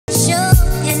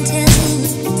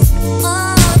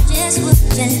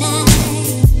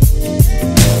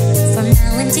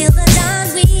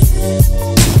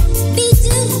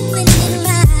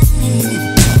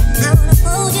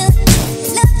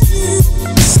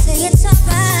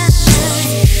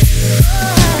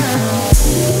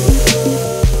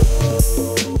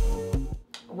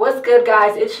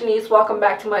guys, it's Shanice. Welcome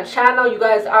back to my channel. You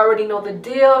guys already know the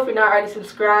deal. If you're not already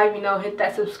subscribed, hit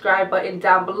that subscribe button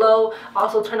down below.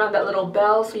 Also turn on that little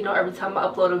bell so you know every time I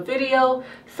upload a video.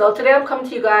 So today I'm coming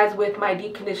to you guys with my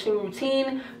deep conditioning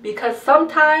routine, because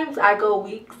sometimes I go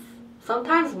weeks,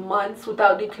 sometimes months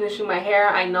without deep conditioning my hair.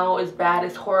 I know it's bad,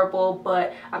 it's horrible,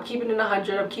 but I'm keeping it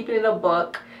 100. I'm keeping it a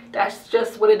buck. That's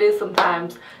just what it is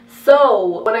sometimes.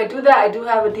 So when I do that, I do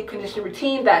have a deep conditioning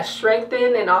routine that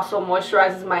strengthens and also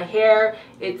moisturizes my hair.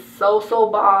 It's so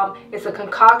bomb. It's a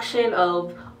concoction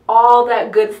of all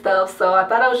that good stuff. So I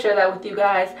thought I would share that with you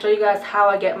guys. Show you guys how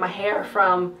I get my hair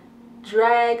from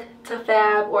drag to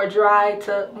fab, or dry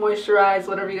to moisturize,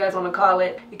 whatever you guys want to call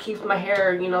it. It keeps my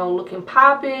hair, looking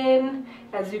popping,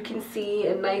 as you can see,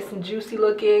 and nice and juicy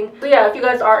looking. So yeah, if you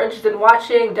guys are interested in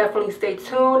watching, definitely stay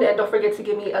tuned, and don't forget to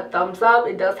give me a thumbs up.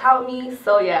 It does help me.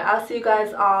 So yeah, I'll see you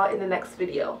guys all in the next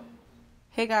video.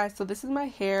 Hey guys, so this is my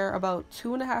hair about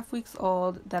 2.5 weeks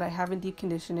old that I haven't deep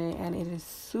conditioned it, and it is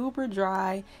super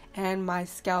dry and my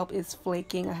scalp is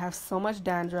flaking. I have so much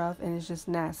dandruff and it's just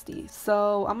nasty.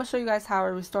 So I'm gonna show you guys how I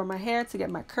restore my hair to get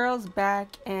my curls back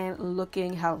and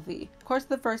looking healthy. Of course,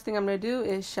 the first thing I'm gonna do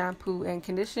is shampoo and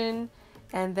condition,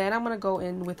 and then I'm gonna go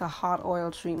in with a hot oil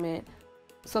treatment.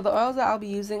 So the oils that I'll be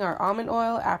using are almond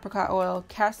oil, apricot oil,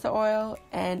 castor oil,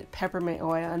 and peppermint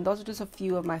oil, and those are just a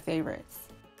few of my favorites.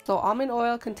 So almond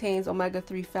oil contains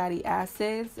omega-3 fatty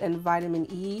acids and vitamin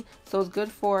E, so it's good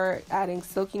for adding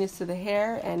silkiness to the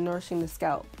hair and nourishing the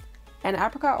scalp. And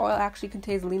apricot oil actually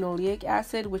contains linoleic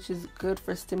acid, which is good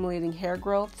for stimulating hair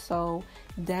growth, so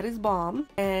that is bomb.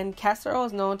 And castor oil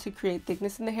is known to create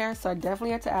thickness in the hair, so I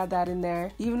definitely had to add that in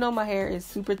there, even though my hair is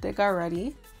super thick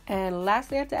already. And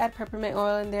lastly, I have to add peppermint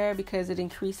oil in there because it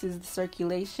increases the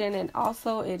circulation, and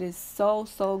also it is so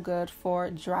good for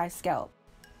dry scalp.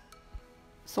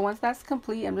 So once that's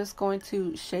complete, I'm just going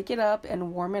to shake it up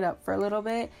and warm it up for a little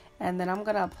bit, and then I'm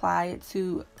going to apply it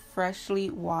to freshly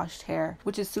washed hair,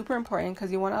 which is super important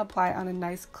because you want to apply it on a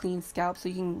nice clean scalp so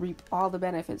you can reap all the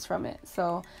benefits from it.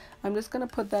 So I'm just going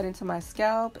to put that into my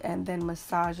scalp and then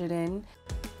massage it in.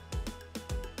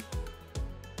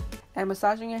 And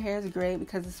massaging your hair is great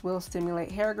because this will stimulate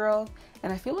hair growth,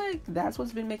 and I feel like that's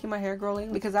what's been making my hair grow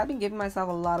lately, because I've been giving myself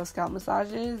a lot of scalp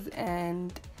massages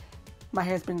and my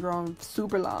hair's been growing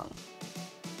super long.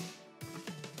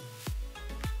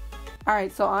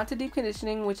 Alright, so on to deep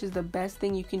conditioning, which is the best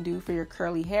thing you can do for your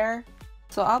curly hair.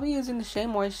 So I'll be using the Shea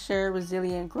Moisture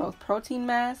Resilient Growth Protein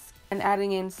Mask and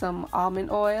adding in some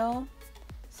almond oil,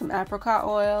 some apricot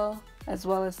oil, as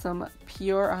well as some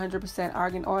pure 100%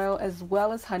 argan oil, as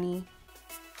well as honey.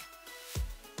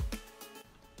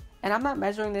 And I'm not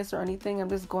measuring this or anything, I'm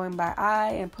just going by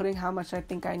eye and putting how much I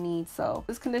think I need. So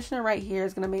this conditioner right here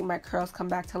is going to make my curls come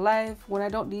back to life. When I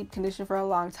don't deep condition for a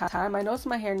long time, I notice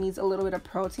my hair needs a little bit of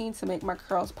protein to make my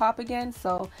curls pop again.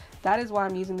 So that is why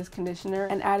I'm using this conditioner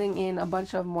and adding in a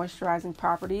bunch of moisturizing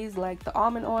properties like the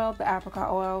almond oil, the apricot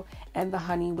oil, and the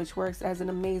honey, which works as an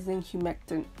amazing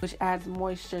humectant, which adds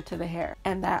moisture to the hair.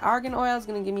 And that argan oil is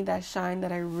going to give me that shine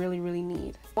that I really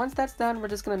need. Once that's done, we're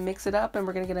just going to mix it up and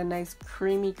we're going to get a nice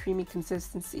creamy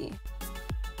consistency.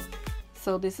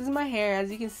 So this is my hair.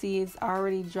 As you can see, it's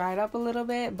already dried up a little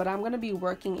bit, but I'm going to be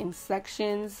working in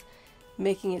sections,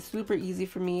 making it super easy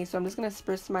for me. So I'm just going to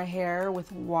spritz my hair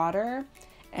with water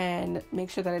and make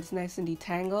sure that it's nice and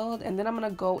detangled, and then I'm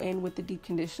gonna go in with the deep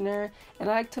conditioner. And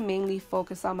I like to mainly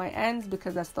focus on my ends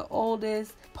because that's the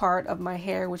oldest part of my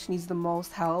hair, which needs the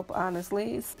most help,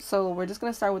 honestly. So we're just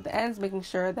gonna start with the ends, making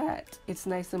sure that it's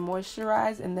nice and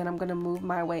moisturized, and then I'm gonna move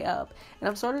my way up. And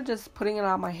I'm sort of just putting it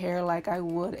on my hair like I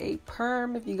would a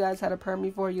perm. If you guys had a perm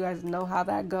before, you guys know how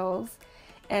that goes.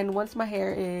 And once my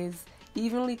hair is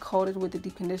evenly coated with the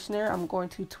deep conditioner, I'm going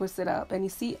to twist it up, and you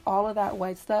see all of that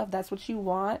white stuff. That's what you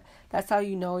want. That's how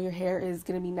you know your hair is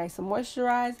going to be nice and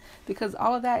moisturized, because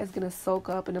all of that is going to soak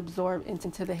up and absorb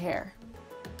into the hair.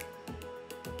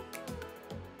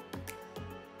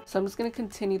 So I'm just going to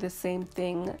continue the same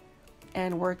thing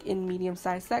and work in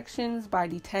medium-sized sections by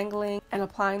detangling and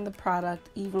applying the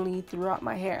product evenly throughout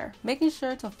my hair, making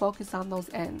sure to focus on those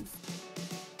ends.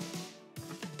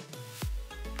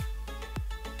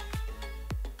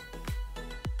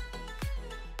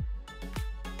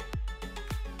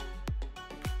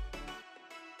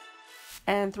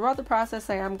 And throughout the process,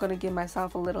 I am going to give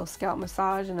myself a little scalp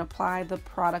massage and apply the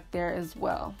product there as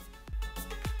well.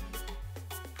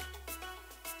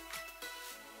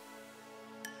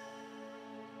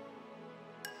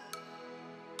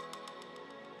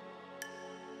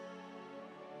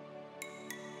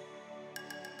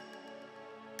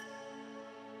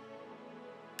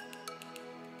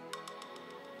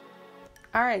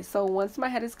 Alright, so once my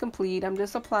head is complete, I'm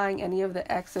just applying any of the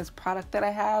excess product that I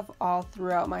have all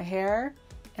throughout my hair.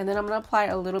 And then I'm going to apply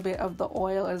a little bit of the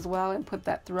oil as well and put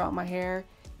that throughout my hair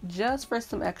just for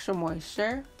some extra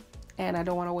moisture. And I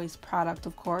don't want to waste product,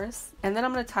 of course. And then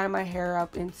I'm going to tie my hair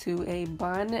up into a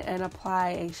bun and apply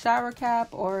a shower cap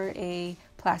or a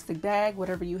plastic bag,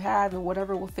 whatever you have and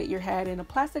whatever will fit your head. And a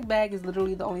plastic bag is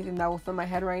literally the only thing that will fit my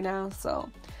head right now. So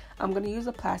I'm going to use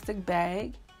a plastic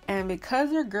bag. And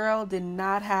because your girl did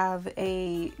not have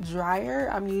a dryer,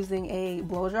 I'm using a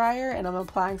blow dryer and I'm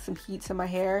applying some heat to my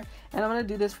hair. And I'm going to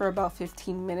do this for about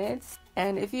 15 minutes.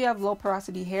 And if you have low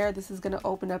porosity hair, this is going to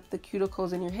open up the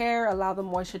cuticles in your hair, allow the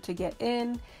moisture to get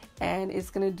in, and it's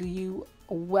going to do you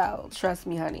well. Trust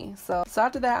me, honey. So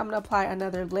after that, I'm going to apply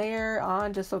another layer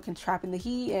on just so it can trap in the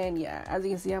heat. And yeah, as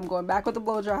you can see, I'm going back with the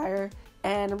blow dryer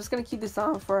and I'm just going to keep this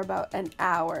on for about an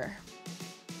hour.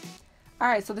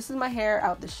 Alright, so this is my hair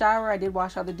out the shower. I did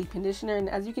wash out the deep conditioner, and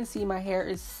as you can see, my hair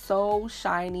is so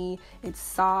shiny. It's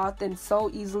soft and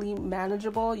so easily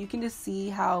manageable. You can just see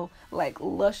how like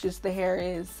luscious the hair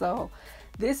is. So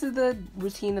this is the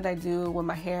routine that I do when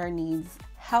my hair needs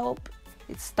help.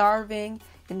 It's starving.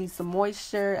 It needs some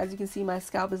moisture. As you can see, my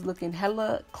scalp is looking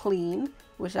hella clean,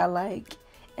 which I like,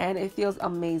 and it feels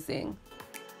amazing.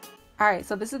 Alright,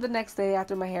 so this is the next day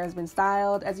after my hair has been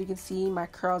styled. As you can see, my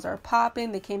curls are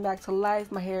popping. They came back to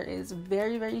life. My hair is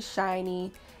very, very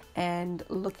shiny and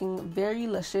looking very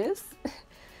luscious.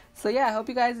 So yeah, I hope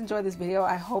you guys enjoyed this video.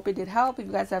 I hope it did help. If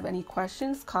you guys have any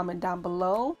questions, comment down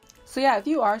below. So yeah, if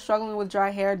you are struggling with dry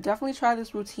hair, definitely try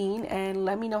this routine and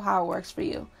let me know how it works for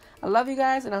you. I love you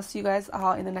guys, and I'll see you guys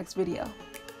all in the next video.